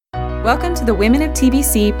Welcome to the Women of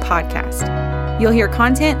TBC podcast. You'll hear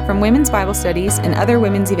content from women's Bible studies and other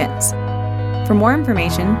women's events. For more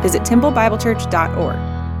information, visit templebiblechurch.org.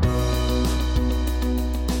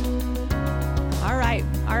 All right,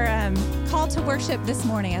 our call to worship this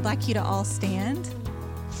morning, I'd like you to all stand.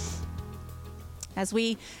 As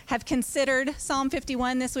we have considered Psalm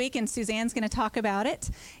 51 this week, and Suzanne's going to talk about it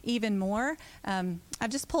even more, I've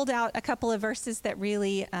just pulled out a couple of verses that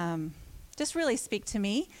really speak to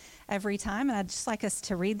me every time, and I'd just like us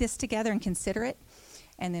to read this together and consider it,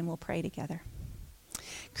 and then we'll pray together.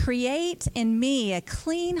 Create in me a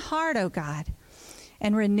clean heart, O God,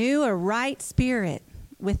 and renew a right spirit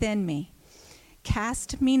within me.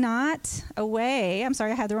 Cast me not away. I'm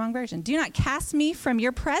sorry, I had the wrong version. Do not cast me from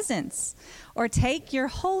your presence or take your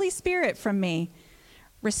Holy Spirit from me.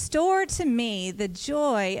 Restore to me the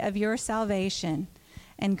joy of your salvation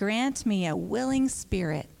and grant me a willing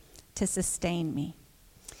spirit to sustain me.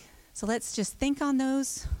 So let's just think on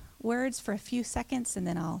those words for a few seconds, and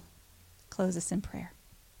then I'll close us in prayer.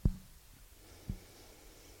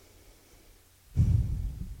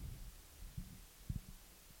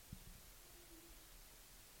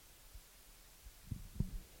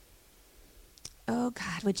 Oh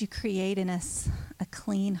God, would you create in us a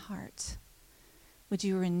clean heart? Would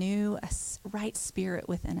you renew a right spirit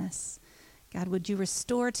within us? God, would you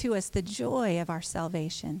restore to us the joy of our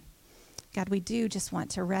salvation? God, we do just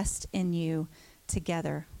want to rest in you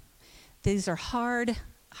together. These are hard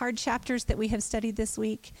chapters that we have studied this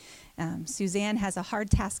week. Suzanne has a hard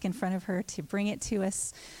task in front of her to bring it to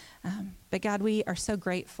us. But God, we are so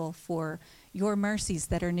grateful for your mercies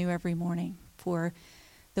that are new every morning, for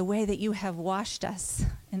the way that you have washed us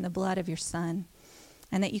in the blood of your Son,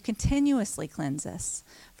 and that you continuously cleanse us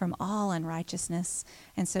from all unrighteousness.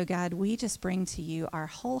 And so, God, we just bring to you our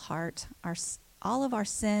whole heart, all of our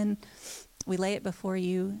sin. We lay it before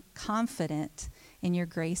you, confident in your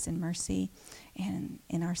grace and mercy and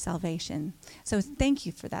in our salvation. So thank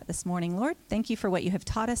you for that this morning, Lord. Thank you for what you have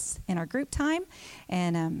taught us in our group time.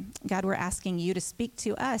 And God, we're asking you to speak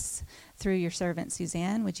to us through your servant,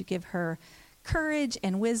 Suzanne. Would you give her courage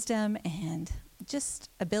and wisdom and just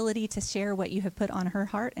ability to share what you have put on her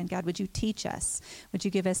heart? And God, would you teach us? Would you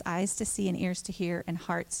give us eyes to see and ears to hear and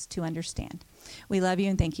hearts to understand? We love you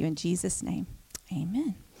and thank you in Jesus' name.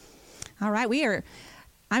 Amen. All right,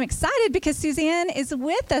 I'm excited because Suzanne is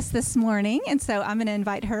with us this morning, and so I'm going to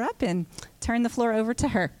invite her up and turn the floor over to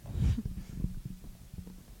her.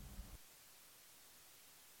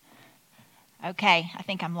 Okay, I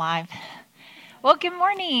think I'm live. Well, good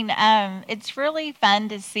morning. It's really fun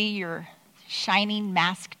to see your shining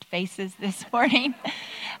masked faces this morning.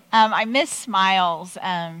 I miss smiles,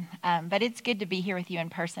 but it's good to be here with you in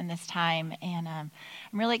person this time, and I'm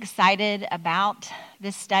really excited about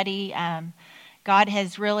this study. God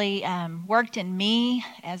has really worked in me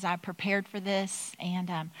as I prepared for this,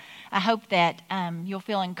 and I hope that you'll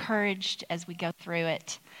feel encouraged as we go through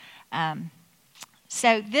it.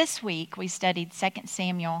 So this week we studied 2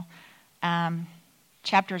 Samuel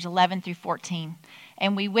chapters 11 through 14,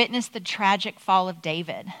 and we witnessed the tragic fall of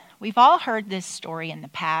David. We've all heard this story in the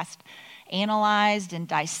past, analyzed and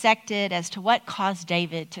dissected as to what caused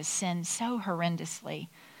David to sin so horrendously.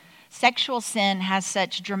 Sexual sin has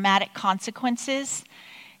such dramatic consequences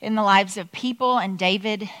in the lives of people, and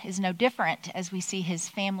David is no different as we see his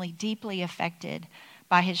family deeply affected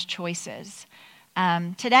by his choices.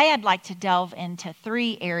 Today I'd like to delve into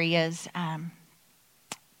three areas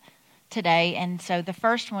today, and so the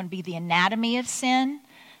first one would be the anatomy of sin,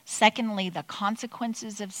 secondly, the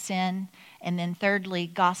consequences of sin, and then thirdly,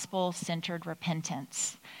 gospel-centered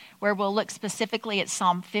repentance, where we'll look specifically at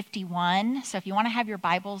Psalm 51. So if you want to have your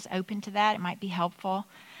Bibles open to that, it might be helpful.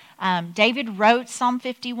 David wrote Psalm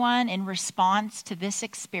 51 in response to this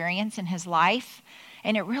experience in his life,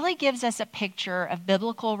 and it really gives us a picture of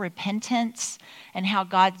biblical repentance and how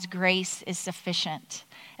God's grace is sufficient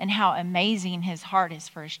and how amazing his heart is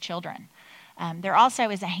for his children. There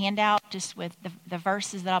also is a handout just with the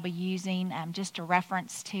verses that I'll be using just to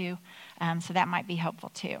reference to, so that might be helpful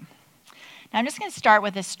too. Now I'm just going to start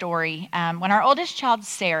with a story. When our oldest child,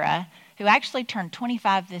 Sarah, who actually turned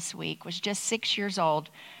 25 this week, was just 6 years old,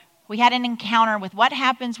 we had an encounter with what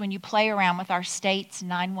happens when you play around with our state's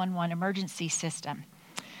 911 emergency system.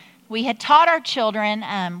 We had taught our children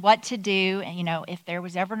what to do, and if there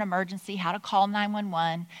was ever an emergency, how to call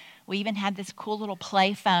 911. We even had this cool little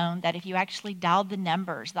play phone that if you actually dialed the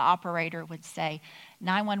numbers, the operator would say,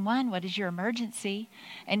 911, what is your emergency?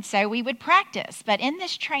 And so we would practice. But in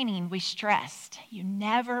this training, we stressed you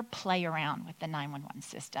never play around with the 911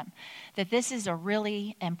 system, that this is a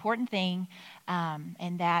really important thing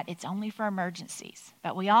and that it's only for emergencies.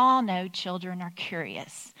 But we all know children are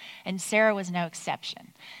curious, and Sarah was no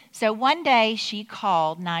exception. So one day she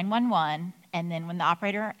called 911, and then when the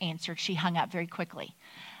operator answered, she hung up very quickly.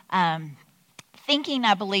 Thinking,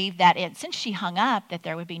 I believe, that since she hung up, that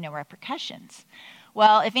there would be no repercussions.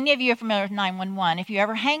 Well, if any of you are familiar with 911, if you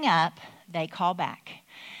ever hang up, they call back.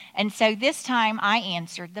 And so this time I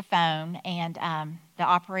answered the phone, and the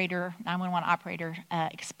operator, 911 operator,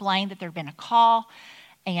 explained that there had been a call,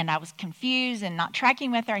 and I was confused and not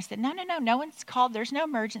tracking with her. I said, no one's called. There's no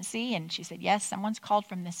emergency. And she said, yes, someone's called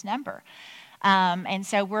from this number. And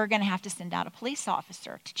so we're going to have to send out a police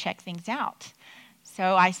officer to check things out.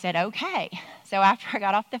 So I said, okay. So after I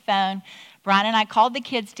got off the phone, Brian and I called the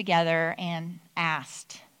kids together and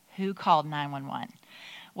asked, who called 911?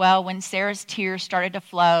 Well, when Sarah's tears started to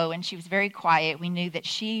flow and she was very quiet, we knew that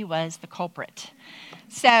she was the culprit.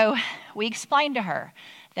 So we explained to her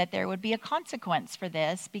that there would be a consequence for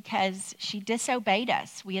this because she disobeyed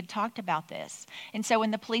us. We had talked about this. And so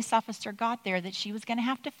when the police officer got there, that she was going to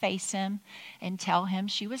have to face him and tell him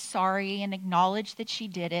she was sorry and acknowledge that she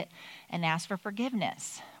did it and ask for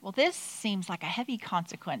forgiveness. Well, this seems like a heavy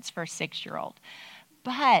consequence for a 6-year-old.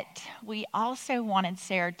 But we also wanted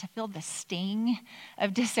Sarah to feel the sting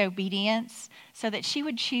of disobedience so that she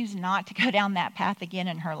would choose not to go down that path again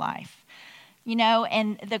in her life. You know,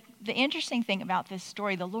 and the interesting thing about this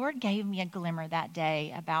story, the Lord gave me a glimmer that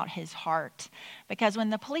day about his heart. Because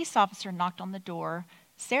when the police officer knocked on the door,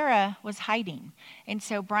 Sarah was hiding. And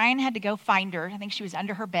so Brian had to go find her. I think she was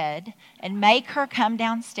under her bed, and make her come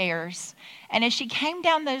downstairs. And as she came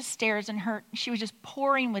down those stairs, and she was just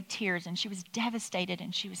pouring with tears, and she was devastated,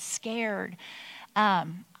 and she was scared.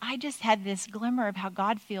 I just had this glimmer of how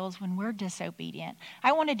God feels when we're disobedient.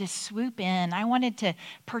 I wanted to swoop in. I wanted to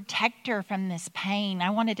protect her from this pain. I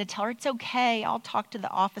wanted to tell her, it's okay, I'll talk to the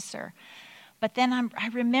officer. But then I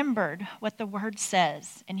remembered what the word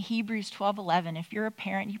says in Hebrews 12:11. If you're a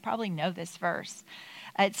parent, you probably know this verse.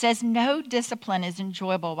 It says, no discipline is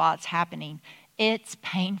enjoyable while it's happening. It's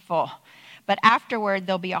painful. But afterward,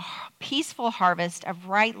 there'll be a peaceful harvest of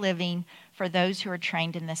right living for those who are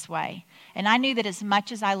trained in this way. And I knew that as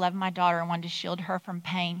much as I loved my daughter and wanted to shield her from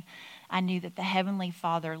pain, I knew that the Heavenly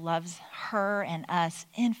Father loves her and us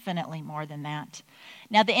infinitely more than that.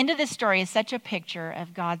 Now, the end of this story is such a picture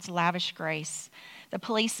of God's lavish grace. The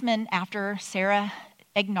policeman, after Sarah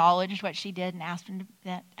acknowledged what she did and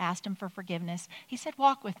asked him for forgiveness, he said,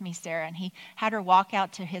 walk with me, Sarah. And he had her walk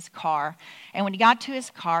out to his car. And when he got to his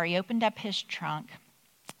car, he opened up his trunk.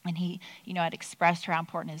 And he, had expressed how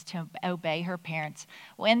important it is to obey her parents.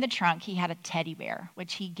 Well, in the trunk, he had a teddy bear,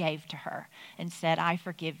 which he gave to her and said, I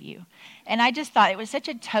forgive you. And I just thought it was such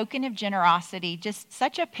a token of generosity, just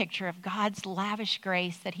such a picture of God's lavish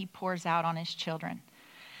grace that he pours out on his children.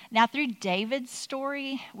 Now, through David's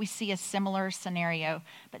story, we see a similar scenario.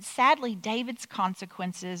 But sadly, David's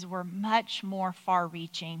consequences were much more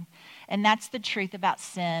far-reaching. And that's the truth about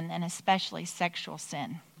sin, and especially sexual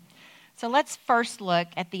sin. So let's first look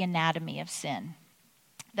at the anatomy of sin.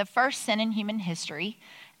 The first sin in human history,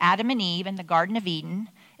 Adam and Eve in the Garden of Eden,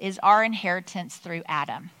 is our inheritance through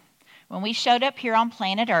Adam. When we showed up here on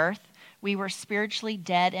planet Earth, we were spiritually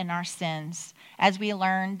dead in our sins, as we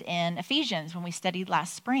learned in Ephesians when we studied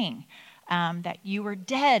last spring, that you were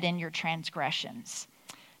dead in your transgressions.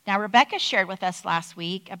 Now, Rebecca shared with us last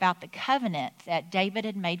week about the covenant that David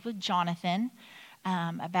had made with Jonathan,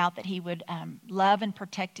 about that he would love and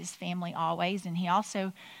protect his family always. And he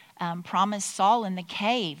also promised Saul in the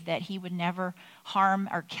cave that he would never harm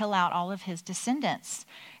or kill out all of his descendants.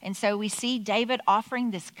 And so we see David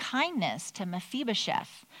offering this kindness to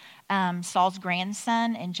Mephibosheth, Saul's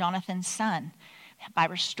grandson and Jonathan's son, by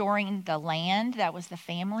restoring the land that was the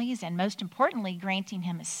family's, and most importantly, granting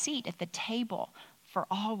him a seat at the table for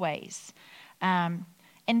always.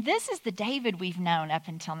 And this is the David we've known up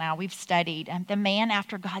until now. We've studied the man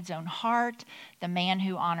after God's own heart, the man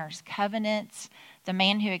who honors covenants, the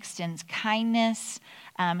man who extends kindness,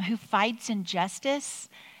 who fights injustice,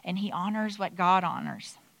 and he honors what God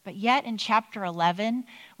honors. But yet in chapter 11,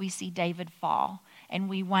 we see David fall, and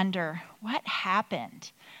we wonder, what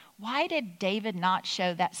happened? Why did David not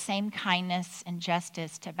show that same kindness and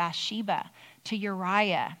justice to Bathsheba, to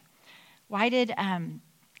Uriah? Why did...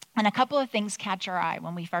 And a couple of things catch our eye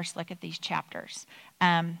when we first look at these chapters.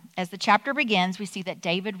 As the chapter begins, we see that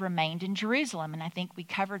David remained in Jerusalem, and I think we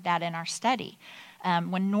covered that in our study.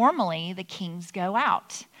 when normally the kings go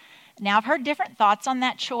out. Now, I've heard different thoughts on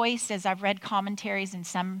that choice as I've read commentaries, and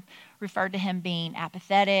some referred to him being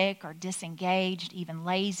apathetic or disengaged, even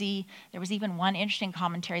lazy. There was even one interesting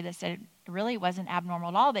commentary that said it really wasn't abnormal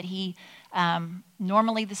at all, that he,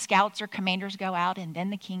 normally the scouts or commanders go out and then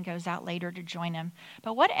the king goes out later to join him.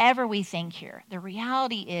 But whatever we think here, the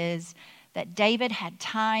reality is that David had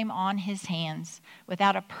time on his hands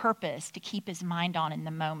without a purpose to keep his mind on in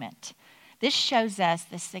the moment. This shows us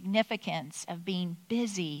the significance of being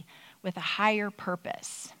busy with a higher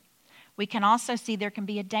purpose. We can also see there can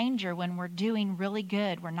be a danger when we're doing really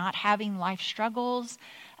good. We're not having life struggles.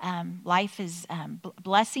 Life is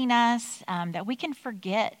blessing us, that we can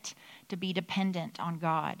forget to be dependent on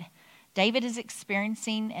God. David is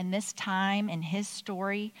experiencing in this time in his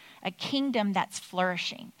story a kingdom that's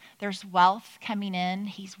flourishing. There's wealth coming in.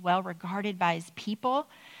 He's well regarded by his people,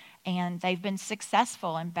 and they've been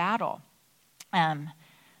successful in battle.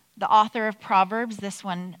 The author of Proverbs, this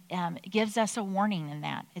one gives us a warning in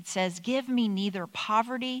that. It says, "Give me neither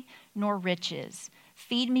poverty nor riches.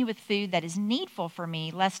 Feed me with food that is needful for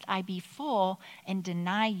me, lest I be full and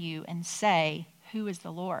deny you and say, 'Who is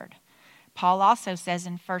the Lord?'" Paul also says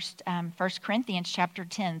in 1 Corinthians chapter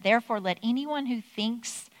 10, "Therefore let anyone who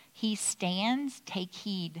thinks he stands take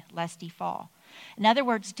heed lest he fall." In other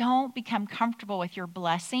words, don't become comfortable with your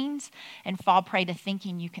blessings and fall prey to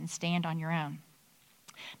thinking you can stand on your own.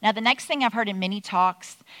 Now, the next thing I've heard in many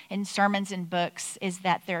talks, in sermons and books, is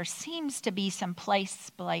that there seems to be some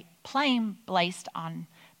blame placed on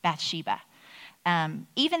Bathsheba.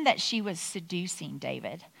 Even that she was seducing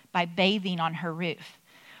David by bathing on her roof.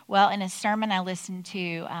 Well, in a sermon I listened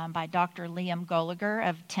to by Dr. Liam Gallagher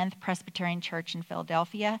of 10th Presbyterian Church in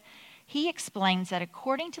Philadelphia, he explains that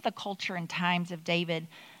according to the culture and times of David,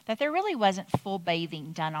 that there really wasn't full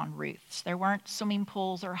bathing done on roofs. There weren't swimming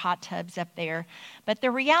pools or hot tubs up there. But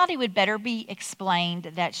the reality would better be explained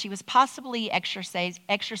that she was possibly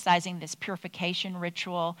exercising this purification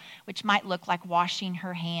ritual, which might look like washing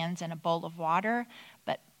her hands in a bowl of water,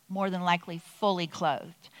 but more than likely fully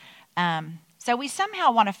clothed. So we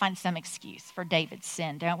somehow want to find some excuse for David's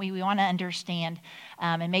sin, don't we? We want to understand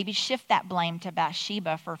and maybe shift that blame to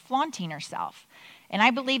Bathsheba for flaunting herself. And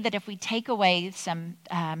I believe that if we take away some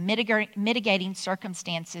mitigating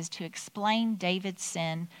circumstances to explain David's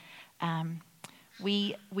sin,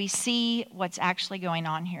 we see what's actually going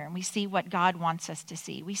on here, and we see what God wants us to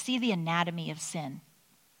see. We see the anatomy of sin.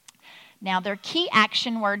 Now, there are key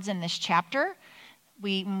action words in this chapter.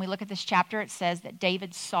 When we look at this chapter, it says that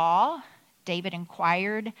David saw, David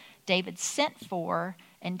inquired, David sent for,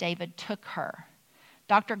 and David took her.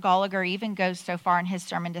 Dr. Gallagher even goes so far in his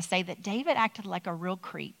sermon to say that David acted like a real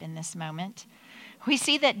creep in this moment. We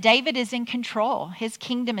see that David is in control. His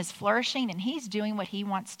kingdom is flourishing, and he's doing what he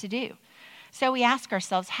wants to do. So we ask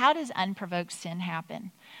ourselves, how does unprovoked sin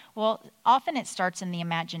happen? Well, often it starts in the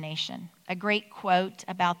imagination. A great quote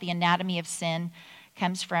about the anatomy of sin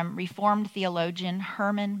comes from Reformed theologian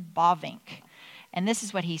Herman Bavinck. And this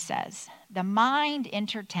is what he says: "The mind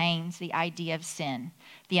entertains the idea of sin.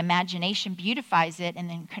 The imagination beautifies it and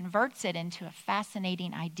then converts it into a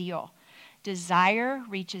fascinating ideal. Desire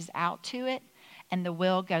reaches out to it, and the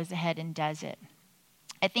will goes ahead and does it."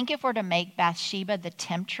 I think if we're to make Bathsheba the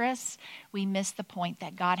temptress, we miss the point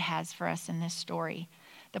that God has for us in this story.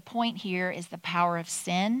 The point here is the power of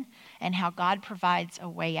sin and how God provides a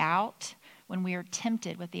way out when we are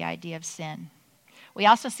tempted with the idea of sin. We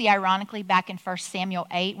also see, ironically, back in 1 Samuel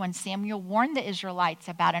 8, when Samuel warned the Israelites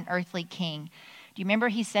about an earthly king. Do you remember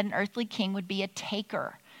he said an earthly king would be a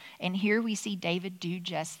taker? And here we see David do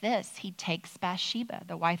just this. He takes Bathsheba,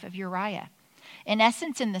 the wife of Uriah. In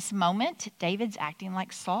essence, in this moment, David's acting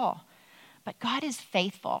like Saul. But God is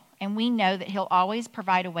faithful, and we know that he'll always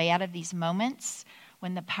provide a way out of these moments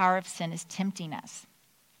when the power of sin is tempting us.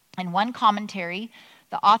 In one commentary,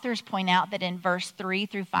 the authors point out that in verse 3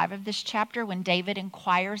 through 5 of this chapter, when David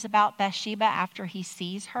inquires about Bathsheba after he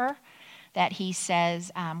sees her, that he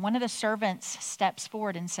says, one of the servants steps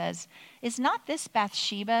forward and says, "Is not this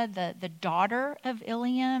Bathsheba the daughter of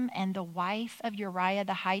Eliam and the wife of Uriah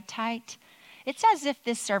the Hittite?" It's as if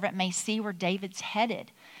this servant may see where David's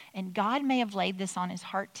headed, and God may have laid this on his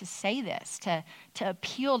heart to say this, to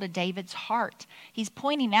appeal to David's heart. He's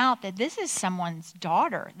pointing out that this is someone's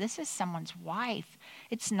daughter. This is someone's wife.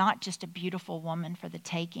 It's not just a beautiful woman for the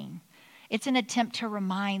taking. It's an attempt to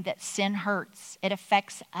remind that sin hurts. It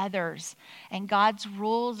affects others. And God's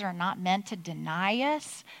rules are not meant to deny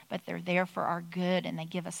us, but they're there for our good, and they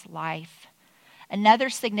give us life. Another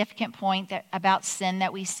significant point about sin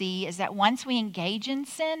that we see is that once we engage in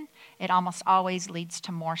sin, it almost always leads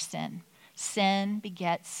to more sin. Sin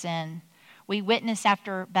begets sin. We witness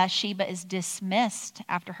after Bathsheba is dismissed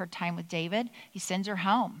after her time with David, he sends her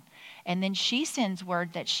home. And then she sends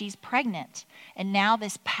word that she's pregnant. And now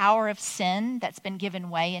this power of sin that's been given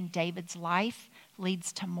way in David's life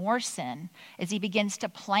leads to more sin as he begins to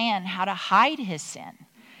plan how to hide his sin.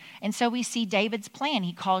 And so we see David's plan.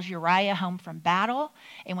 He calls Uriah home from battle.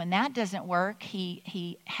 And when that doesn't work,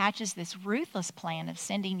 he hatches this ruthless plan of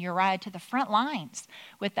sending Uriah to the front lines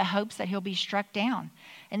with the hopes that he'll be struck down.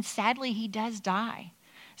 And sadly, he does die.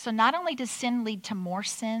 So not only does sin lead to more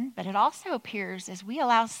sin, but it also appears as we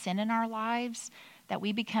allow sin in our lives that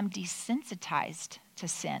we become desensitized to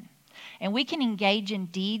sin. And we can engage in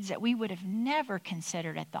deeds that we would have never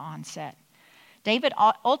considered at the onset. David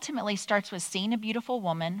ultimately starts with seeing a beautiful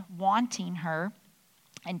woman, wanting her,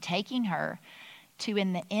 and taking her to,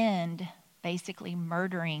 in the end, basically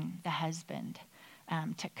murdering the husband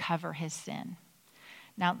to cover his sin.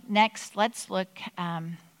 Now, next, let's look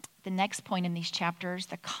the next point in these chapters,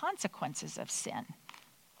 the consequences of sin.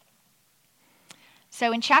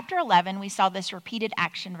 So in chapter 11, we saw this repeated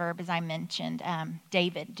action verb, as I mentioned,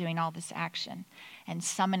 David doing all this action and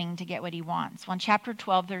summoning to get what he wants. Well, in chapter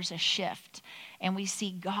 12, there's a shift, and we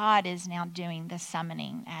see God is now doing the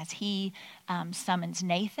summoning as he summons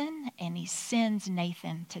Nathan, and he sends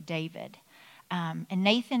Nathan to David. And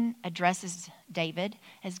Nathan addresses David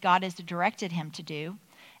as God has directed him to do.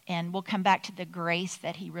 And we'll come back to the grace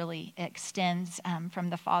that he really extends from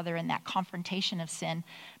the Father in that confrontation of sin.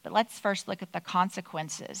 But let's first look at the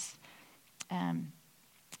consequences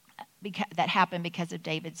that happen because of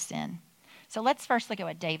David's sin. So let's first look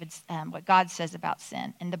at what God says about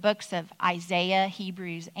sin. In the books of Isaiah,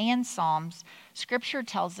 Hebrews, and Psalms, Scripture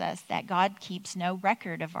tells us that God keeps no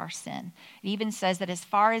record of our sin. It even says that as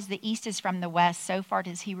far as the east is from the west, so far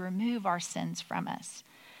does he remove our sins from us.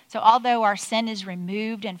 So although our sin is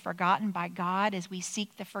removed and forgotten by God as we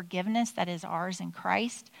seek the forgiveness that is ours in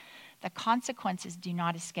Christ, the consequences do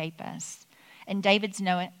not escape us. And David's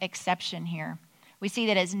no exception here. We see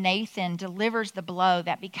that as Nathan delivers the blow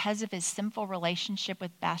that because of his sinful relationship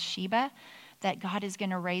with Bathsheba, that God is going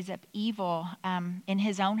to raise up evil in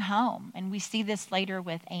his own home. And we see this later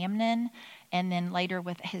with Amnon and then later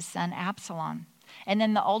with his son Absalom. And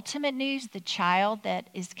then the ultimate news, the child that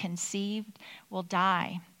is conceived will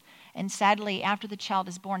die. And sadly, after the child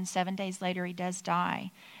is born, 7 days later, he does die.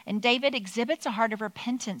 And David exhibits a heart of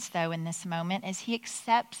repentance, though, in this moment as he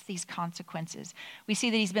accepts these consequences. We see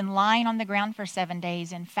that he's been lying on the ground for 7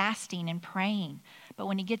 days and fasting and praying. But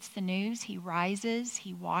when he gets the news, he rises,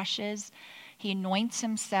 he washes, he anoints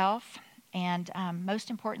himself, and most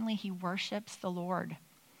importantly, he worships the Lord.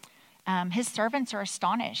 His servants are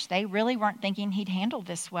astonished. They really weren't thinking he'd handle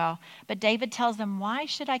this well. But David tells them, "Why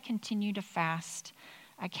should I continue to fast?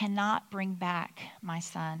 I cannot bring back my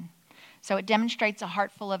son." So it demonstrates a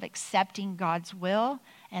heart full of accepting God's will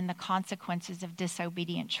and the consequences of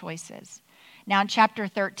disobedient choices. Now in chapter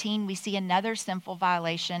 13, we see another sinful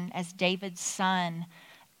violation as David's son,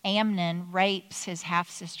 Amnon, rapes his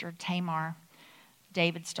half-sister Tamar,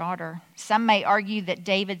 David's daughter. Some may argue that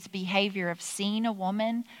David's behavior of seeing a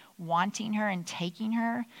woman, wanting her, and taking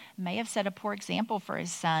her may have set a poor example for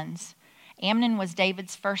his sons. Amnon was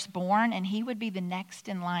David's firstborn, and he would be the next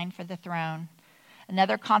in line for the throne.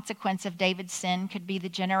 Another consequence of David's sin could be the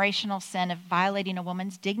generational sin of violating a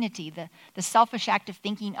woman's dignity, the selfish act of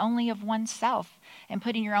thinking only of oneself and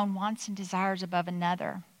putting your own wants and desires above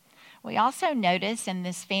another. We also notice in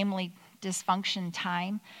this family dysfunction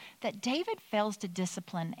time that David fails to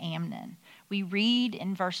discipline Amnon. We read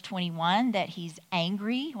in verse 21 that he's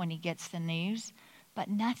angry when he gets the news, but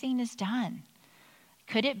nothing is done.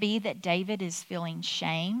 Could it be that David is feeling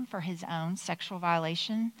shame for his own sexual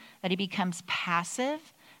violation, that he becomes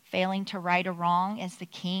passive, failing to right a wrong as the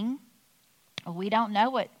king? We don't know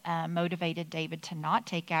what motivated David to not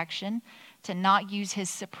take action, to not use his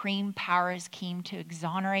supreme power as king to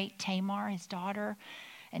exonerate Tamar, his daughter,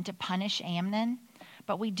 and to punish Amnon.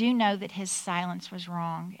 But we do know that his silence was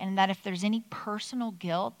wrong, and that if there's any personal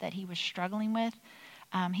guilt that he was struggling with,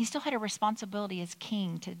 he still had a responsibility as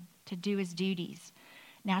king to do his duties.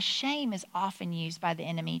 Now, shame is often used by the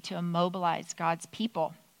enemy to immobilize God's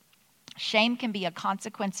people. Shame can be a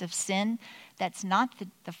consequence of sin that's not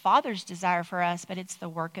the Father's desire for us, but it's the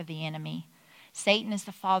work of the enemy. Satan is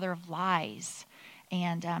the father of lies,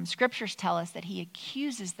 and scriptures tell us that he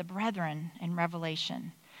accuses the brethren in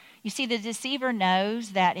Revelation. You see, the deceiver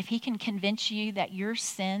knows that if he can convince you that your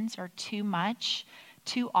sins are too much,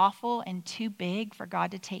 too awful, and too big for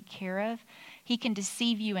God to take care of, he can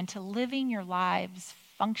deceive you into living your lives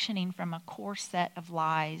functioning from a core set of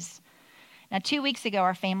lies. Now, 2 weeks ago,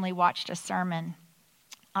 our family watched a sermon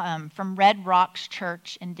from Red Rocks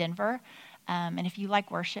Church in Denver And if you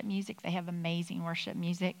like worship music, they have amazing worship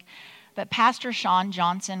music. But Pastor Sean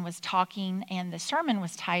Johnson was talking, and the sermon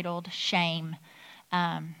was titled Shame.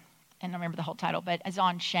 And I don't remember the whole title, but it's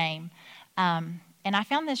on shame. And I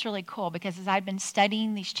found this really cool because as I'd been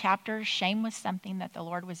studying these chapters, shame was something that the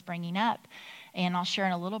Lord was bringing up. And I'll share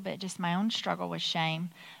in a little bit just my own struggle with shame.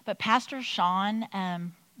 But Pastor Sean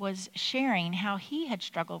was sharing how he had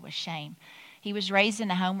struggled with shame. He was raised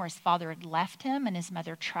in a home where his father had left him and his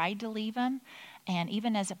mother tried to leave him. And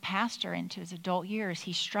even as a pastor into his adult years,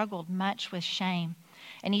 he struggled much with shame.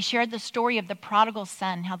 And he shared the story of the prodigal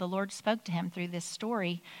son, how the Lord spoke to him through this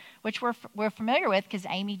story, which we're familiar with because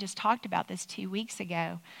Amy just talked about this 2 weeks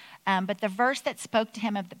ago. But the verse that spoke to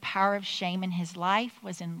him of the power of shame in his life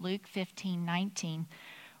was in Luke 15:19,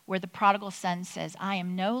 where the prodigal son says, I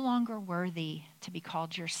am no longer worthy to be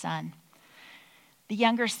called your son. The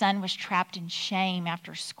younger son was trapped in shame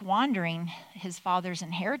after squandering his father's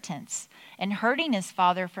inheritance and hurting his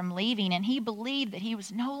father from leaving, and he believed that he was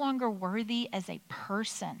no longer worthy as a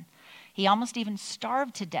person. He almost even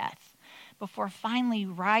starved to death before finally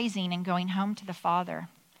rising and going home to the father.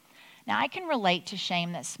 Now, I can relate to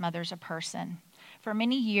shame that smothers a person. For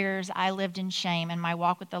many years, I lived in shame in my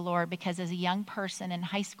walk with the Lord because as a young person in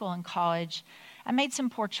high school and college, I made some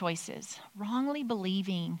poor choices, wrongly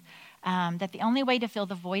believing that the only way to fill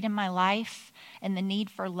the void in my life and the need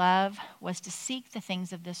for love was to seek the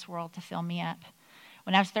things of this world to fill me up.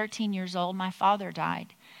 When I was 13 years old, my father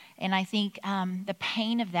died. And I think the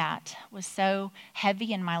pain of that was so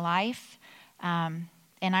heavy in my life. And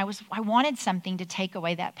I wanted something to take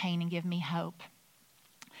away that pain and give me hope.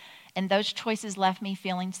 And those choices left me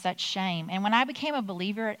feeling such shame. And when I became a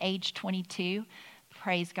believer at age 22,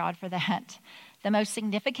 praise God for that, the most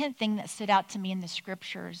significant thing that stood out to me in the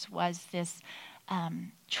scriptures was this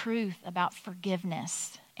truth about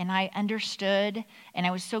forgiveness. And I understood, and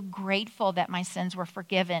I was so grateful that my sins were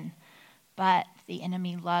forgiven. But the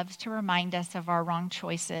enemy loves to remind us of our wrong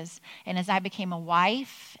choices. And as I became a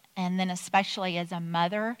wife, and then especially as a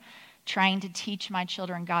mother, trying to teach my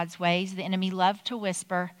children God's ways, the enemy loved to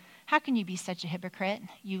whisper, how can you be such a hypocrite?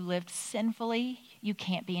 You lived sinfully. You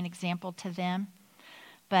can't be an example to them.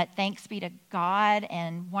 But thanks be to God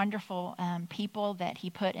and wonderful people that he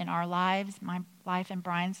put in our lives, my life and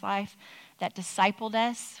Brian's life, that discipled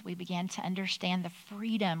us. We began to understand the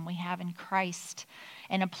freedom we have in Christ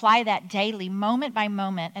and apply that daily, moment by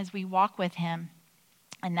moment, as we walk with him,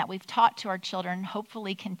 and that we've taught to our children,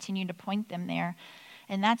 hopefully continue to point them there.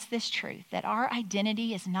 And that's this truth, that our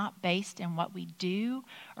identity is not based in what we do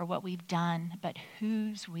or what we've done, but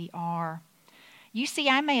whose we are. You see,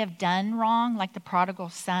 I may have done wrong like the prodigal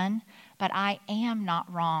son, but I am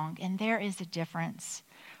not wrong, and there is a difference.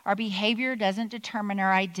 Our behavior doesn't determine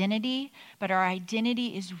our identity, but our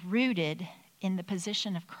identity is rooted in the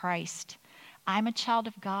position of Christ. I'm a child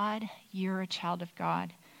of God, you're a child of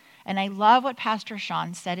God. And I love what Pastor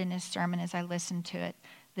Sean said in his sermon as I listened to it.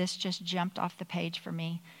 This just jumped off the page for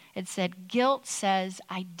me. It said, guilt says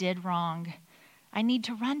I did wrong. I need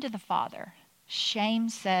to run to the Father. Shame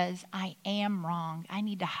says, I am wrong. I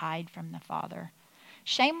need to hide from the Father.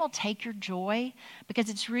 Shame will take your joy because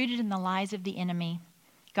it's rooted in the lies of the enemy.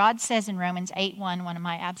 God says in Romans 8:1, one of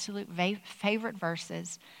my absolute favorite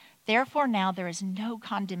verses, therefore now there is no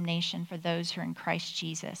condemnation for those who are in Christ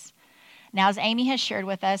Jesus. Now, as Amy has shared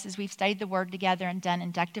with us, as we've studied the Word together and done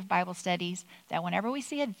inductive Bible studies, that whenever we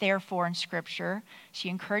see a therefore in Scripture, she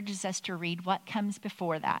encourages us to read what comes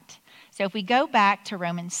before that. So if we go back to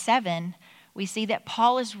Romans 7, we see that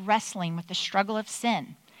Paul is wrestling with the struggle of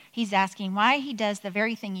sin. He's asking why he does the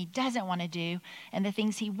very thing he doesn't want to do, and the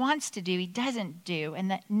things he wants to do, he doesn't do, and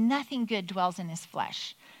that nothing good dwells in his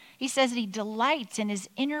flesh. He says that he delights in his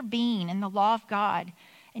inner being in the law of God,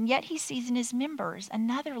 and yet he sees in his members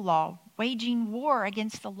another law waging war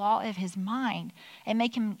against the law of his mind and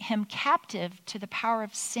making him captive to the power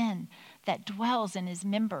of sin that dwells in his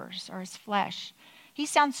members or his flesh. He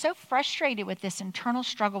sounds so frustrated with this internal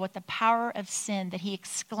struggle with the power of sin that he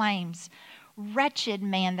exclaims, wretched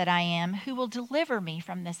man that I am, who will deliver me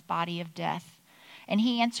from this body of death? And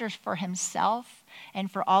he answers for himself and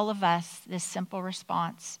for all of us this simple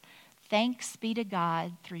response, thanks be to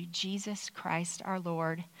God through Jesus Christ our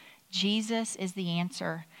Lord. Jesus is the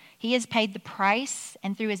answer. He has paid the price,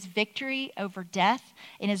 and through his victory over death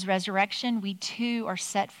in his resurrection, we too are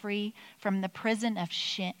set free from the prison of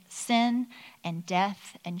sin and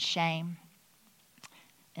death and shame.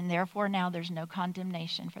 And therefore now there's no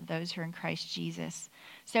condemnation for those who are in Christ Jesus.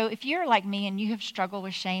 So if you're like me and you have struggled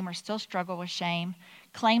with shame or still struggle with shame,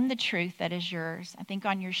 claim the truth that is yours. I think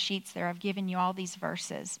on your sheets there I've given you all these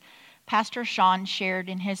verses. Pastor Sean shared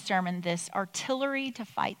in his sermon this artillery to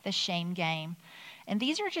fight the shame game. And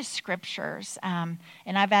these are just scriptures, and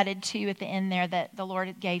I've added 2 at the end there that the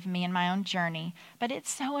Lord gave me in my own journey. But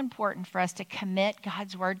it's so important for us to commit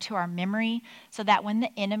God's word to our memory so that when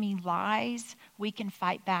the enemy lies, we can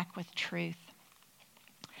fight back with truth.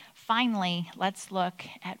 Finally, let's look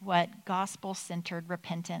at what gospel-centered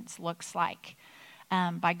repentance looks like.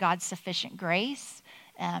 By God's sufficient grace,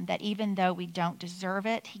 that even though we don't deserve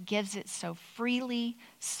it, he gives it so freely,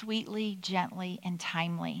 sweetly, gently, and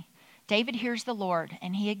timely. David hears the Lord,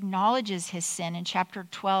 and he acknowledges his sin. In chapter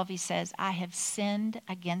 12, he says, I have sinned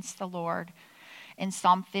against the Lord. In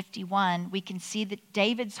Psalm 51, we can see that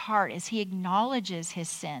David's heart as he acknowledges his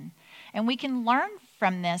sin. And we can learn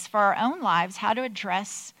from this for our own lives how to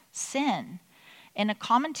address sin. In a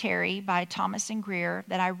commentary by Thomas and Greer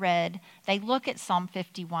that I read, they look at Psalm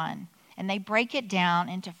 51, and they break it down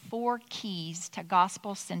into 4 keys to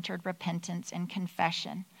gospel-centered repentance and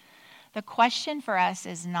confession. The question for us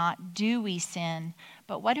is not, do we sin,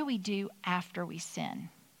 but what do we do after we sin?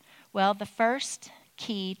 Well, the first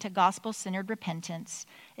key to gospel-centered repentance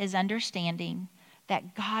is understanding that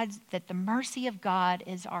the mercy of God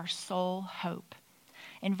is our sole hope.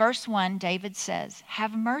 In verse 1, David says,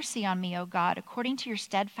 have mercy on me, O God, according to your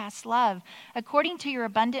steadfast love, according to your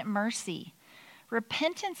abundant mercy.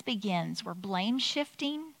 Repentance begins where blame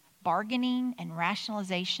shifting, bargaining, and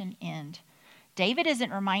rationalization end. David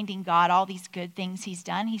isn't reminding God all these good things he's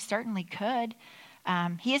done. He certainly could.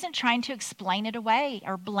 He isn't trying to explain it away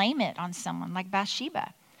or blame it on someone like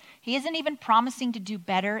Bathsheba. He isn't even promising to do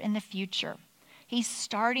better in the future. He's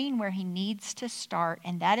starting where he needs to start,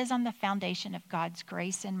 and that is on the foundation of God's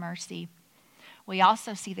grace and mercy. We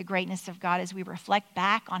also see the greatness of God as we reflect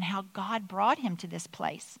back on how God brought him to this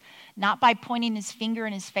place, not by pointing his finger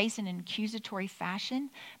in his face in an accusatory fashion,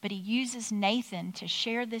 but he uses Nathan to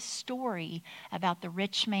share this story about the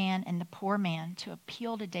rich man and the poor man to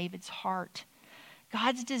appeal to David's heart.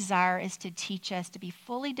 God's desire is to teach us to be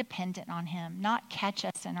fully dependent on him, not catch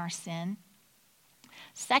us in our sin.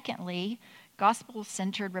 Secondly,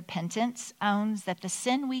 gospel-centered repentance owns that the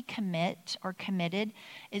sin we commit or committed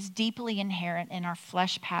is deeply inherent in our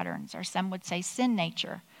flesh patterns, or some would say sin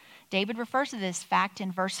nature. David refers to this fact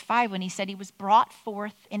in verse 5 when he said he was brought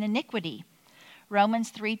forth in iniquity.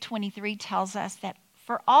 Romans 3:23 tells us that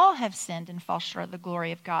for all have sinned and fall short of the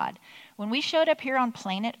glory of God. When we showed up here on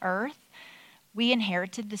planet Earth, we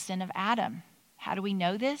inherited the sin of Adam. How do we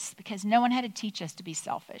know this? Because no one had to teach us to be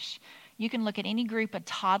selfish. You can look at any group of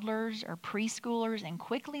toddlers or preschoolers and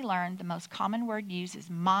quickly learn the most common word used is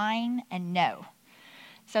mine and no.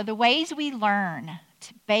 So the ways we learn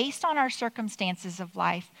based on our circumstances of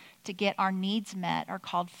life to get our needs met are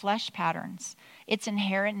called flesh patterns. It's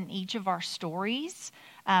inherent in each of our stories,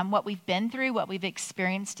 what we've been through, what we've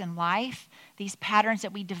experienced in life, these patterns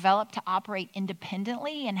that we develop to operate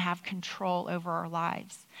independently and have control over our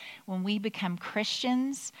lives. When we become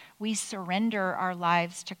Christians, we surrender our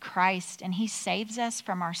lives to Christ, and he saves us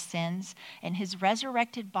from our sins, and his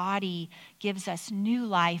resurrected body gives us new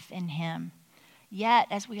life in him. Yet,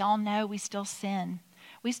 as we all know, we still sin.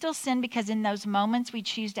 We still sin because in those moments we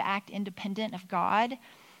choose to act independent of God,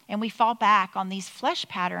 and we fall back on these flesh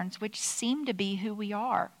patterns which seem to be who we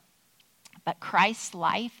are. But Christ's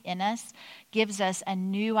life in us gives us a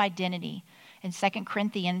new identity. In 2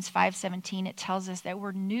 Corinthians 5:17, it tells us that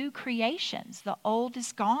we're new creations. The old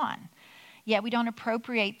is gone. Yet we don't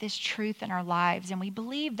appropriate this truth in our lives, and we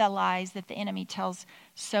believe the lies that the enemy tells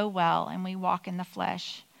so well, and we walk in the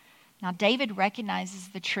flesh. Now, David recognizes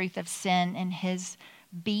the truth of sin in his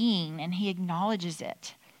being, and he acknowledges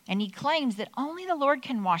it. And he claims that only the Lord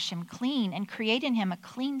can wash him clean and create in him a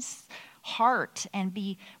clean heart and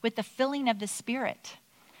be with the filling of the Spirit.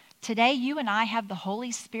 Today, you and I have the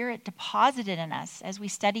Holy Spirit deposited in us, as we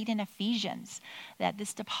studied in Ephesians, that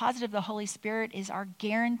this deposit of the Holy Spirit is our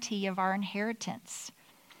guarantee of our inheritance.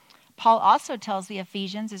 Paul also tells the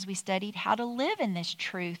Ephesians, as we studied, how to live in this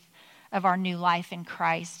truth of our new life in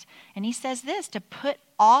Christ. And he says this, to put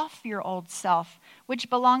off your old self, which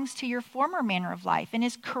belongs to your former manner of life and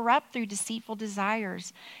is corrupt through deceitful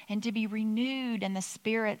desires, and to be renewed in the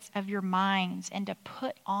spirits of your minds, and to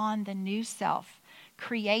put on the new self,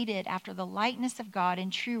 created after the likeness of God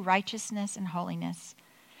in true righteousness and holiness.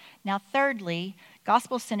 Now, thirdly,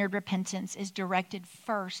 gospel-centered repentance is directed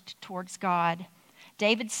first towards God.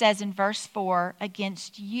 David says in verse 4,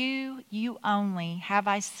 against you, you only, have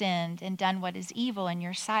I sinned and done what is evil in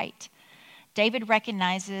your sight. David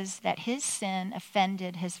recognizes that his sin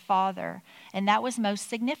offended his father, and that was most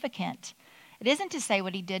significant. It isn't to say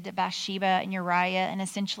what he did to Bathsheba and Uriah and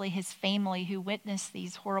essentially his family who witnessed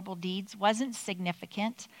these horrible deeds wasn't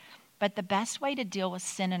significant. But the best way to deal with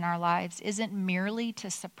sin in our lives isn't merely to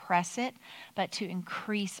suppress it, but to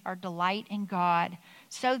increase our delight in God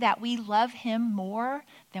so that we love him more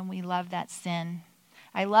than we love that sin.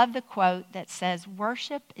 I love the quote that says,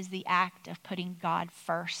 worship is the act of putting God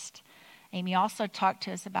first. Amy also talked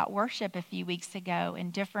to us about worship a few weeks ago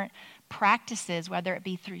and different practices, whether it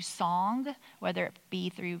be through song, whether it be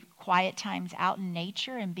through quiet times out in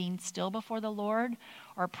nature and being still before the Lord,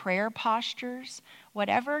 or prayer postures.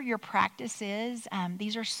 Whatever your practice is,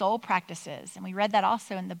 these are soul practices. And we read that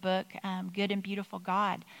also in the book, Good and Beautiful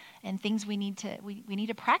God, and things we need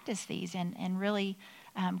to practice these and really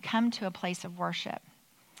come to a place of worship.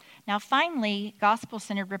 Now, finally,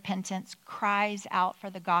 gospel-centered repentance cries out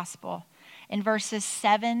for the gospel. In verses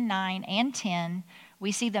 7, 9, and 10,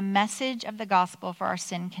 we see the message of the gospel for our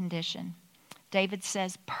sin condition. David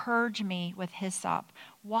says, purge me with hyssop,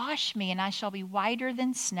 wash me, and I shall be whiter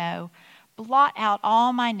than snow. Blot out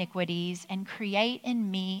all my iniquities and create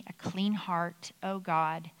in me a clean heart, O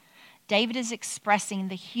God. David is expressing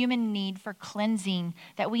the human need for cleansing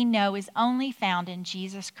that we know is only found in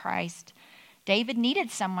Jesus Christ. David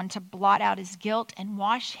needed someone to blot out his guilt and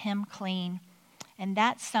wash him clean. And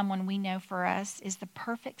that someone we know for us is the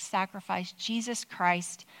perfect sacrifice, Jesus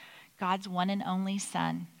Christ, God's one and only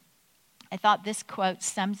Son. I thought this quote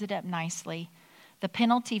sums it up nicely. The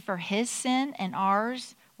penalty for his sin and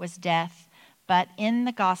ours was death. But in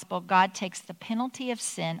the gospel, God takes the penalty of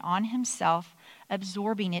sin on himself,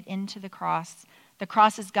 absorbing it into the cross. The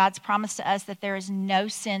cross is God's promise to us that there is no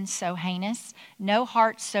sin so heinous, no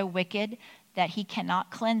heart so wicked that he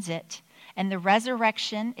cannot cleanse it. And the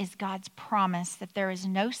resurrection is God's promise that there is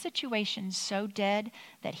no situation so dead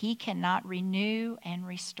that he cannot renew and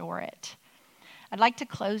restore it. I'd like to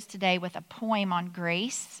close today with a poem on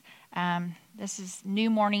grace. This is New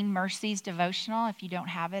Morning Mercies devotional. If you don't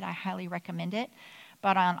have it, I highly recommend it.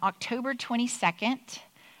 But on October 22nd,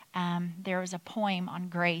 there was a poem on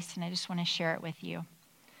grace, and I just want to share it with you.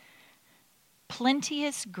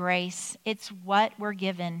 Plenteous grace, it's what we're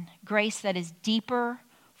given. Grace that is deeper,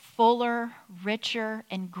 fuller, richer,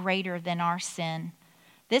 and greater than our sin.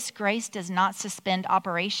 This grace does not suspend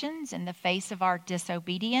operations in the face of our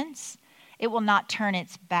disobedience. It will not turn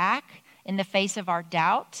its back in the face of our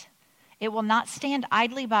doubt. It will not stand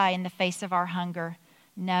idly by in the face of our hunger.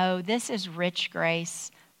 No, this is rich grace,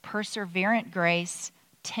 perseverant grace,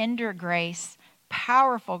 tender grace,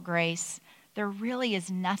 powerful grace. There really is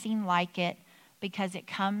nothing like it because it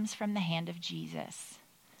comes from the hand of Jesus.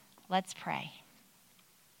 Let's pray.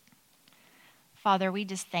 Father, we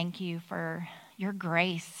just thank you for your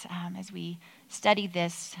grace. As we study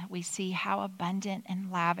this, we see how abundant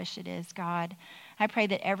and lavish it is, God. I pray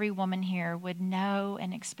that every woman here would know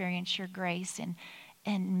and experience your grace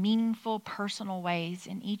in meaningful, personal ways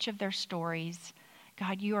in each of their stories.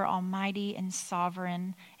 God, you are almighty and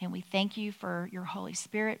sovereign, and we thank you for your Holy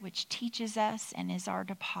Spirit, which teaches us and is our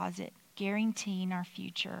deposit, guaranteeing our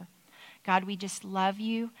future. God, we just love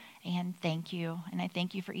you and thank you. And I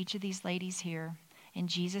thank you for each of these ladies here. In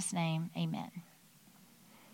Jesus' name, amen.